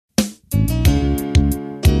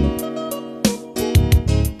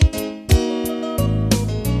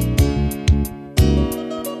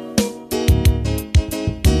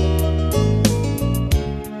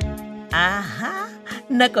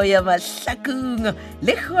nako ya mahlakong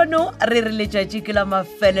le kgono re re letšatši ke la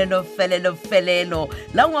mafelelo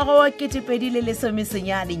la ngwaga wa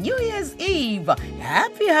 2019 New Year's Eve.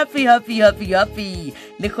 Happy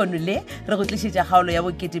le kgono le re go tlišetša kgaolo ya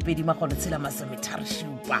bo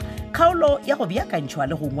 2037 kgaolo ya go beakantšhwa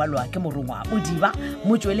le go ngwalwa ke morongwa Modiba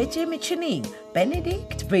motšweletši metšhineng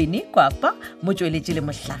Benedict Beni Kwapa motšweletši le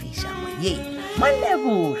mohlagiša moyeng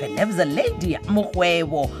Maleboge Lebza Lady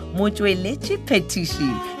Mokgwebo motšweletši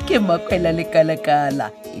petition ke Makwela le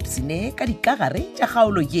Kalakala ipsine ka dikagare tša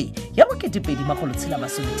kgaolo ye ya bo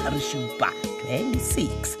 2037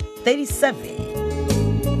 26-37.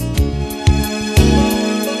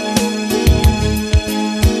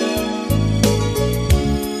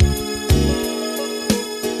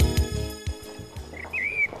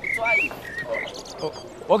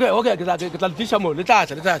 Okay, ke tla tlisha mo le tla.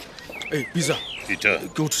 Eh, Bisa. Tita.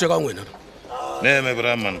 Ke o thusa ka ngwena. Ne me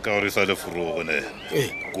Brahman ka re sa le furo ne.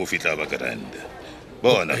 Ko fitla ba karande.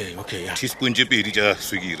 Bona. Okay, ya. Teaspoon je pedi tša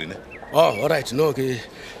swigiri ne. Oh, all right. No, ke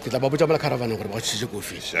tla ba botsa mala caravan gore ba tshise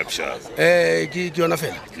kofi. Sharp. Ke yona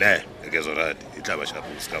fela. Ne, ke zorat. E tla ba sharp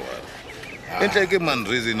ska wa. Entle ke man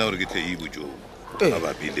reason na re ke tle ibujo.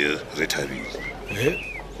 Ba bile re thabile. Re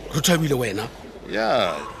thabile wena.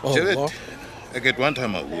 Yeah. Jevet. I get one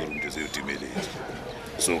time a war to say timele.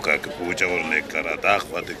 So ka ke botsa gore ne karata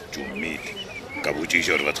ga te jumit. Ka botšiša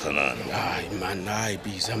gore ba tshwanana. Ai man, ai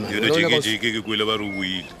Bisa man. Yona ke kwele ba re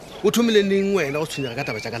buile. O thomile neng wena o tshwenya ka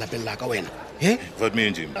taba tša ka lapeng la ka wena? What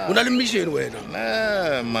mean Jim? O na le mission wena.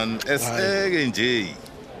 Na man ke nje.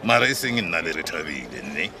 Mara iseng nna le re thabile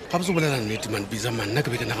ne. Ga bo se bolela nnete man Bisa man, nna ke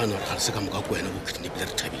be ke nagana gore ga re se ka moka ko wena go kidnap le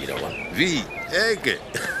re thabile da wana. Vi, eke.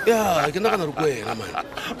 Ya, ke nagana re ko wena man.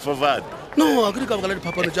 For what? No, a ke di ka bogala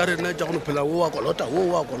diphapano tša rena tša go phela wo a kolota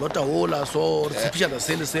wo la so re tshepišana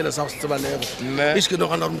sele sa go se tsebalego e se ke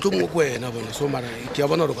nagana gore motlho mongwe ko wena bona so mara ke a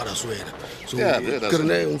bona gore o ka ra se wena so ke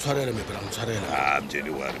rene o ntshwarela mepela o ntshwarela Mjeni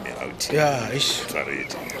wari me out. ya ish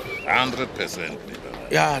Tshwarete. 100%.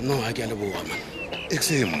 ya no a ke a leboga man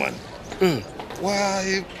Exem man.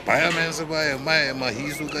 Why firemen se ba ma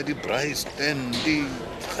hisu ka di price standing.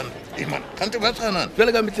 Man, kante ba tshwana.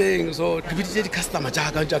 fela ka metleng so ke biditse di-customer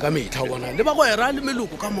tša ka metlha o bona le ba go era le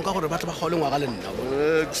meloko ka moka gore batho ba kgaole ngwaga le nna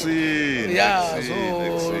Exem. ya so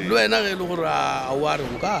le wena ge e le gore a o a re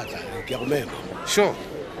o ka tla ke ya go mema Sure.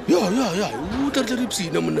 ya o tlatle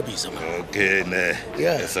dipsine monna Bisa man Okay, ne.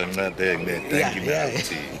 Yeah. Esamnadeng ne. Thank you. Yeah,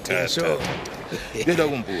 sure. Ngeda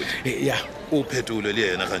kumbuthi. ya Uphethulo le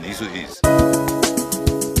yena khani isu is.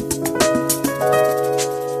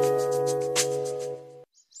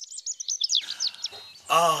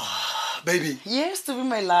 Baby. Yes, to be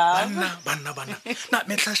my love. Banna. Na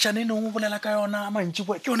metlashane no o bolela ka yona mantši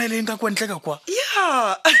bo. Ke yona le eng ka kwentle ka kwa.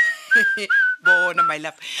 Yeah. Bona my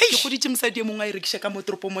love. Ke goditse mosadi e mongwe a irekisha ka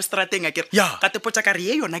motropo mo strateng a kere. Yeah. Ka tepotsa ka re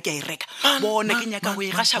ye yona ke a ireka. Bona ke nyaka go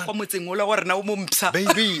e gasha kwa motseng o la gore na o mo mpsa.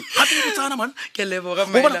 Baby, gape e botsana man. Ke leboga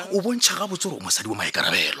my love. O bontšha ga botse gore mosadi o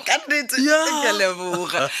maikarabelo. Ka nnete. Yeah. Ke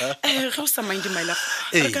leboga. Ge o sa mind my love.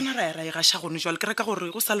 Re kana ra e gasha gone jwale ke reka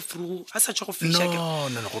gore go sa le fru a sa tswa go fisha ke.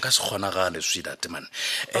 No, go ka se kgonagale sweetheart man.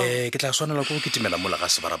 Ke tla swanela go kitimela mola ga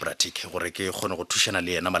se barabratic gore ke kgone go thušana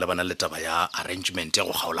le yena malebana le taba ya arrangement ya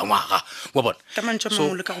go gaola ngwaga. Wa bona? Ka mantšwa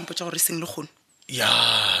mamolo ka gompotsa gore seng le kgono.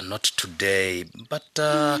 Yeah, not today, but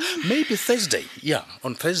maybe Thursday. Yeah,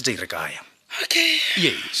 on Thursday re ka ya. Okay.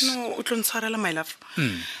 Yes. No, o tlo ntshwarela my love.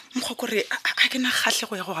 Mokgwa kore a ke na kgahle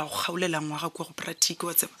go ya go gaolela ngwaga kwa go pratique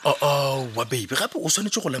wa tseba. Wa baby gape o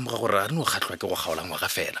swanetse go lemoga gore a re no kgatlhwa ke go gaola ngwaga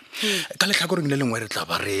fela. Ka letlhakoreng le lengwe re tla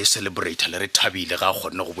ba re celebrate le re thabile ga go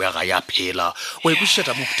nne go boya ga ya phela. O e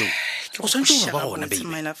bušeta mo goteng. Ke go swanetse go ba gona baby.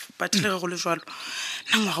 My love, but le go le jwalo.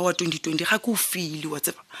 Na ngwaga wa 2020 ga ke o feel wa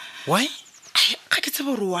tseba. Why? Ga ke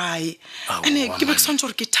tseba gore why. Ene ke be ke swantse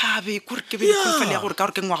gore ke thabe gore ke be le confidence ya gore ka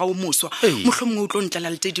gore ke ngwaga o moswa. Mohlomongwe o tlo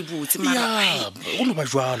ntlela le tse di botse mara ya go no ba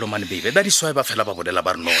jwalo man baby that is why ba fela ba bolela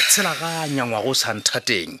ba re no tselaganya ngwaga o sa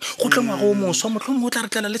nthateng go tlo ngwaga o moswa mohlomongwe o tla re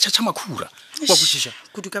tlela le tšhatša makhura wa botšiša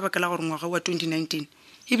kudu ka baka la gore ngwaga wa 2019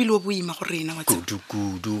 ebile o boima go rena wa tseba.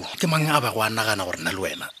 kudu ke mang a ba go a nagana gore nna le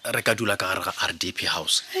wena re ka dula ka gare ga RDP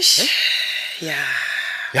house ya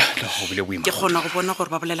le go bile boima ke kgona go bona gore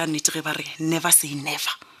ba bolela nnete ge ba re never say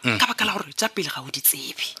never ka baka la gore tša pele ga o di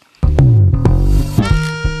tsebe.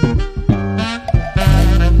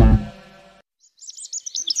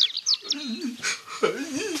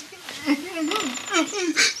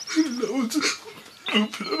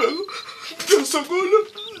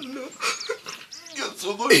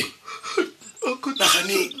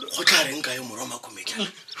 Nagane go tla reng ka yo moro makomekela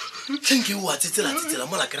tsenke o a tsetsela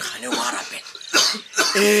mola ke re gane o a rapela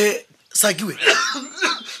Saki we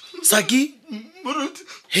Saki Moruti.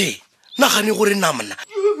 Hey, nagane gore nna monna.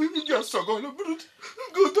 Ke a sokola Moruti.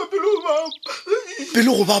 Go to pelo ba. Pele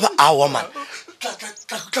go baba awa man.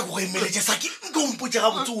 Tla go emeletse Saki. Go mpotse ga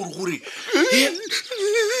botse gore.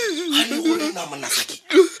 Ha ne gore nna monna Saki.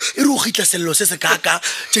 E re go gitla sello se se kaka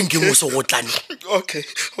tsenkeng o se go tlane.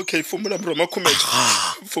 Okay, fumula broma khumela.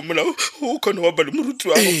 Fumula o khona wa bali Moruti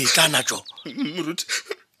wa. Tlana jo. Moruti.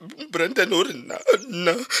 Brandon ore na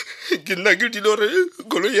ke nna ke dilo re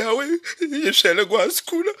koloi yawe e shele kwa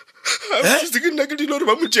school ke nna ke dilo re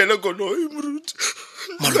ba mo jela koloi Moruti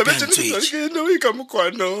ke no e ka mo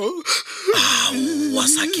kwano wa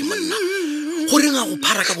Saki monna gore nga go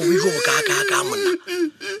phara ka bobe go ka monna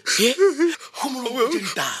go mo lo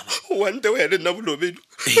ditaba one day we le nna bolobedu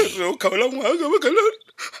re o khaola ngwaga ba kana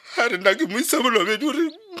ha re nna ke mo isa bolobedu re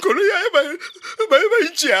koloi yae ba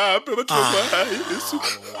itjape ba tloga yesu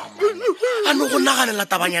ano go naganela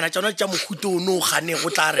tabanyana tsona tša mohuto o no gane go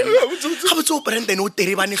tla rena ga botse o Brandon o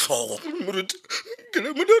terebane tlhogo Moruti ke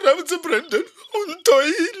le mo ra botse Brandon o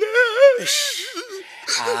ntoile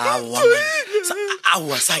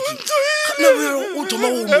awa Saki o thoma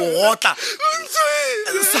o mo gotla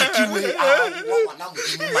Saki we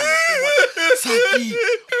Saki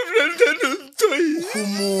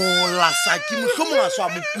humola Saki mohlomong a swa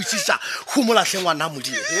mo pusisa humola hle ngwana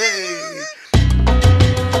modile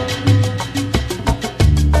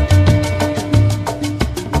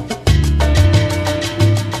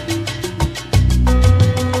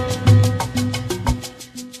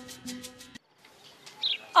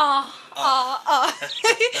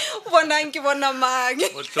bonang ke bona mang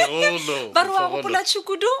ba re wa gopola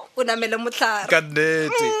tšhukudu o namele motlhare ka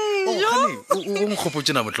nnete o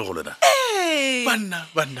nkgopotse na motlogolo na banna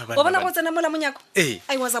wa bona go tsena mola monyako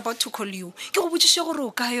I was about to call you ke go botsiše gore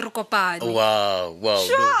o kae re kopane wow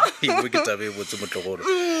no ke tabe botse motlogolo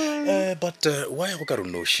but why go ka re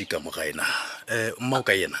no shika mo gaena mma o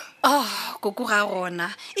ka yena koko ga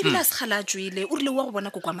gona e bila se khala tswile o rile wa go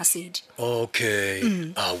bona kokwa masedi okay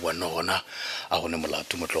wa nona a gone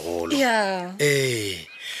molato motlogolo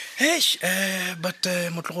but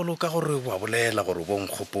motlogolo ka gore wa bolela gore bo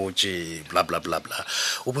nkgopotse bla bla bla bla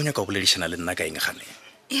o bonya ka boledišana le nna ka eng gane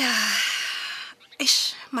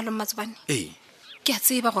malom matsbane ke a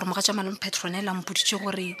tseba gore mogatša malom Petronella mpoditše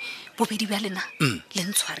gore bobedi bja lena le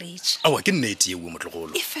ntshwaretse awa ke nnete eo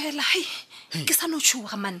motlogolo e fela ke sa no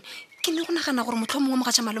tšhoga man ke ne go nagana gore motlho mongwe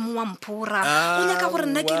mogatša malome wa mphora o nyaka gore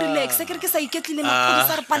nna ke relax ke re ke sa iketlile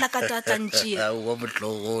maphodisa re pala ka tatlantšee wa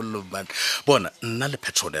motlogolo man bona nna le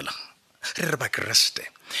Petronella re ba kreste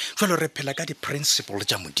jalo re phela ka di-principle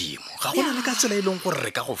tša modimo ga gona le ka tsela e leng gore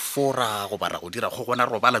re ka go fora go bara go dira go gona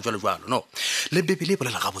robala jalo no le bebele e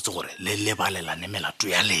bolela gabotse gore le lebalelane melato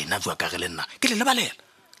ya lena jwa ka ge le nna ke le lebalela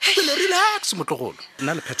le relax motlogolo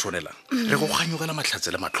nna le Petronella re go ganyogela matlhatse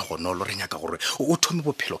le matlhogonolo re nyaka gore o thome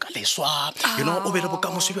bophelo ka leswa o be le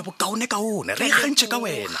bokamoso bja bokaone kaone re ikgantšhe ka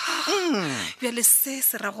wena bjale se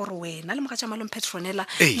se ra gore wena le mogatša malom Petronella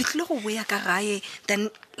le tlile go boya ka gae then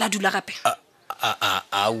la dula gape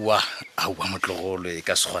awa motlogolo e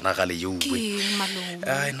ka se kgonagale yeowe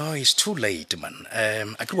I know it's too late man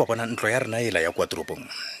a ke wa bona ntlo ya rena ela ya kwa toropong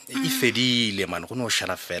e fedile man go no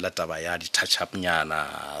šala fela taba ya di-touch up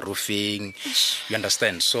nyana roofing you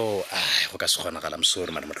understand so go ka se kgonagala I'm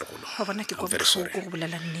sorry man motlogolo ga bona ke kwa bohloko go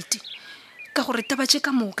bolela nnete ka gore taba tše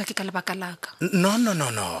ka moka ke ka lebaka laka no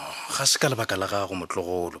ga se ka lebaka la gago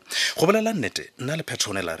motlogolo go bolela nnete nna le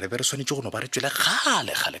Petronella re be re swanetše go no ba re tswele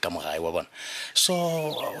gale ka mogae wa bona so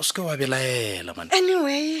o se ke wa belaela man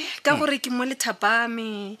anyway ka gore ke mo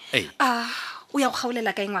lethapame o ya go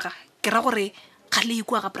kgaolela ka engwaga ke ra gore ga le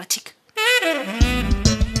ikwa ga pratic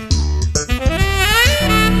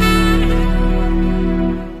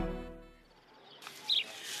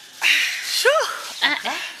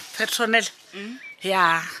Petronella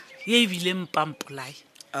ya ye bile mpampolai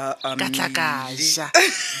ka tla ka ja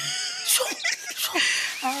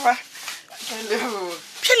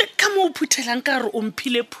pele ka mo phuthelang ka re o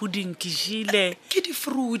mphile pudding ke jile ke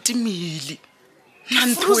di-fruit mele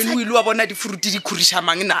ntho wena o ile wa bona di-fruit di khuriša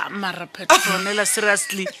mang na mara Petronella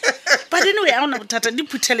seriously but anyway a ona bothata di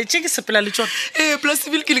phuthele tše ke sepela le tsona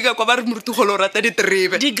plasibile ke le ka kwa ba re Moruti Kgole o rata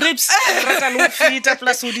diterebe di-grapes rata le o feta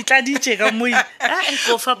plus o di tladitše ka moi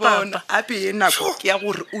ko fa papa ape e nako ke ya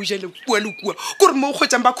gore o je le kua kore mo o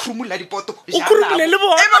kgwetsang ba khurumolola dipoto o khurumole le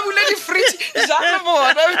bona ba bule di-fridge ja le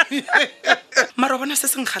bona mara bona se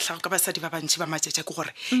seng kgatlhago ka basadi ba bantši ba matšatša ke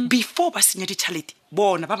gore before ba senya ditšhalete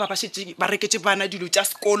bona ba šetse ba reketse bana dilo tša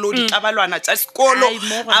sekolo ditlabalwana tša sekolo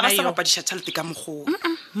a ba sa bapadiša tšhalete ka mogolo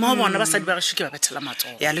mo bona basadi ba gešo ke ba bethela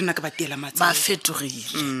matsogo ya le nna ke ba tiela ba matsogo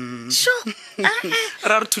fetogile sure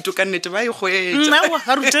ra re thuto ka nnete ba e goetsa nnawa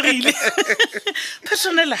ga rutegile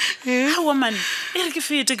Petronella aowa mane e re ke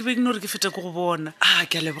fete ke be ke no re ke fete ko go bona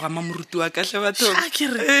ke a leboga mamoruti wa katlhe bathong a ke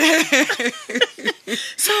re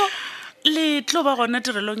so le tlo ba gona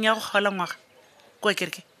tirelong ya go kgola ngwaga kwa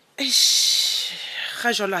kereke ga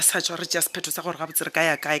jalo a sa tswa re tša sephetho sa gore ga botse re ka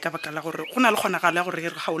ya kae ka baka la gore go na le kgonagalo ya gore re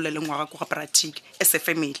gaolele ngwaga ko ga pratic as a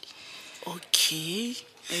family okay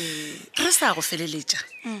re sa go feleletša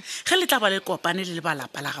ge le tla ba le kopane le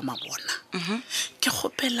balapa la ga mabona ke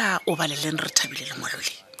kgopela o baleleng re thabile lengwalo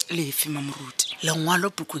lefe mamoruti lengwalo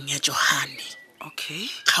pukung ya Johane okay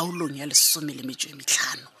kgaolong ya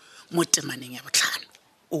 15 mo temaneng ya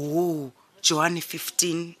 5 Johane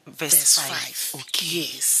 15 verse 5 okay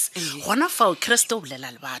yes gona fao Kriste o bolela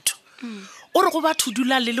le batho o re go batho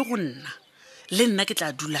dula le go nna le nna ke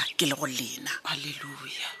tla dula ke le go lena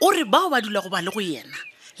halleluja o re bao ba dula go ba le go yena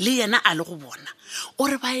le yena a le go bona o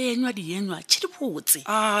re ba enywa dienywa tše di botse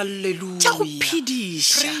halleluja tša go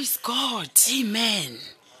phediša praise God amen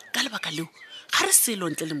ka lebaka leo ga re selo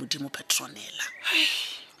ntle le modimo Petronella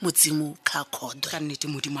motsimo ka khodo ka nnete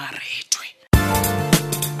modimo a retwe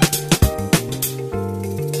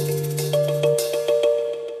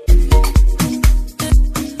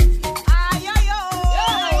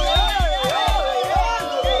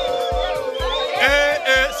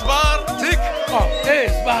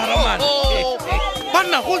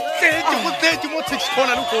go tletse mo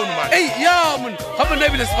Sekhula le kono man ya mon ga bona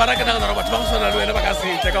ebile sebara ke nagana batho ba go swana le wena ba ka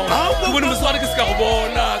setse ka gore ke bone mosegare ke se ka go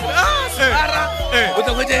bona sebara o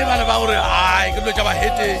tla go tšea bana ba gore ai ke dilo tša ba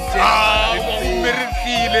hetetse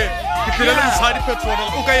meretlile ke tlile le mosadi Petronella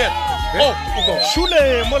o ka yena šule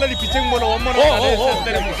mola dipitseng mola wa mona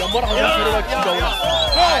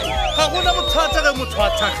ga gona bothata ge motho a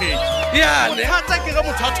thagetse bothata ke ge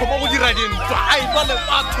motho a thoma go dira dintwa a iba le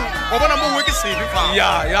batho wa bona mowe ke sebe fa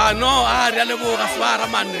ya no a re a leboga sebara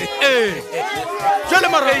mane jale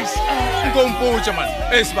marais nkompotse man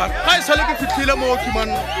sebara ga e sale ke fitlhile mo ke man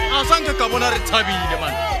a sanke ka bona re thabile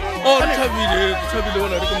man re thabile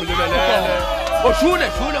bona re ko molelelele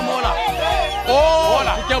šule mola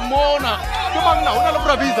ke mona ke mangna o na le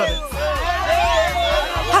brabiza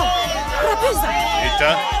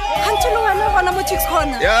Eta? Hantu lo wena gona mo chicks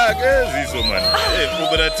corner. Ya ke ziso man o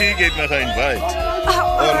bra ticket na ga invite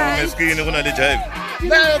or meskini gona le jive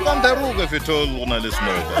na kom daruga fitol gona le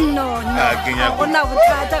snow No gona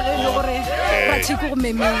bothata ge le gore ba tshiko go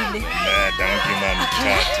memile thank you man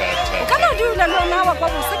ta kana dula lona wa kwa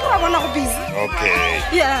bose ke ra bona go busy okay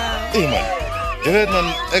yeah man je vet man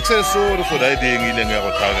excess sorry for that ding ile nga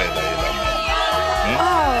go thabela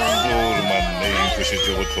sorry man nei go se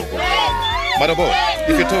go tlhoko mara bo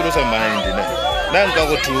ifitolo sa mind na nka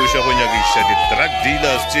go thusha go nyagisha di drug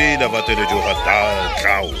dealers tsela batele jo ga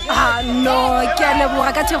tlaw no ke a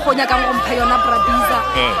leboga ka thegonya ka go mpha yona brabiza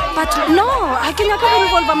but no a ke nyaka go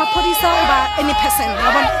involve maphodisa ba any person wa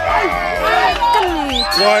bona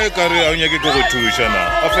why kare a nyake go thusha na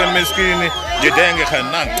afen meskini je denge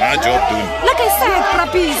khana nga job dun like I said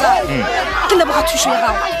brabiza ke leboga thusho ya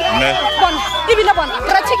gago bona e bile bona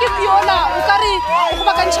pratique ke yona o kare go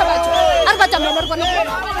ba ka ntšha batho a re ba tamela re bona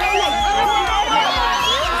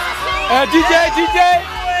DJ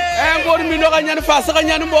ngori mino ganyane fase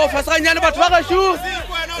ganyane mo fase ganyane batho ba ga shu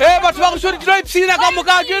batho ba go shuri tlo ipsina ka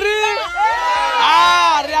moka ke re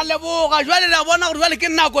re a leboga jwale la bona gore jwale ke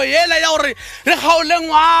nako yela ya gore re kgaole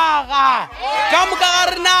ngwaga ka moka ga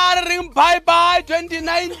rena re reng bye bye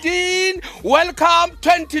 2019 welcome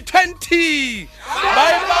 2020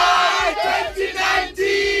 bye bye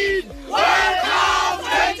 2019 welcome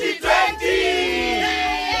 2020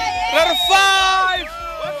 Number 5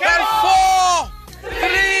 4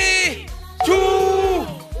 3 2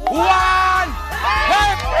 1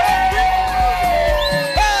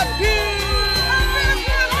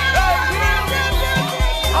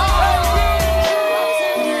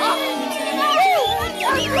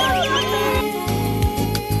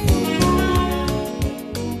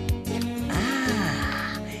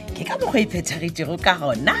 go iphethagetšego ka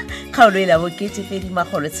gona kgaolo e la bokete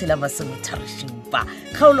pedi-magolo tshela masometharašupa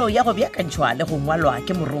kgaolo ya go beakantšhwa le go ngwalwa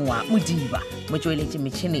ke morongwa modiba motsweletši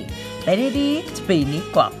metšhineng Benedict Beny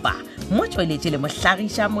Kwapa motsweletši le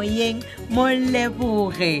mohlagiša moyeng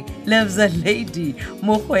Moleboge Loves a Lady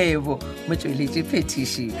mokgwebo motsweletši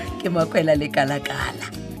phetiši ke Makwela le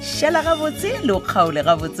Kalakala šala gabotse le o kgaole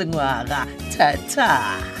gabotse ngwaga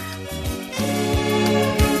thata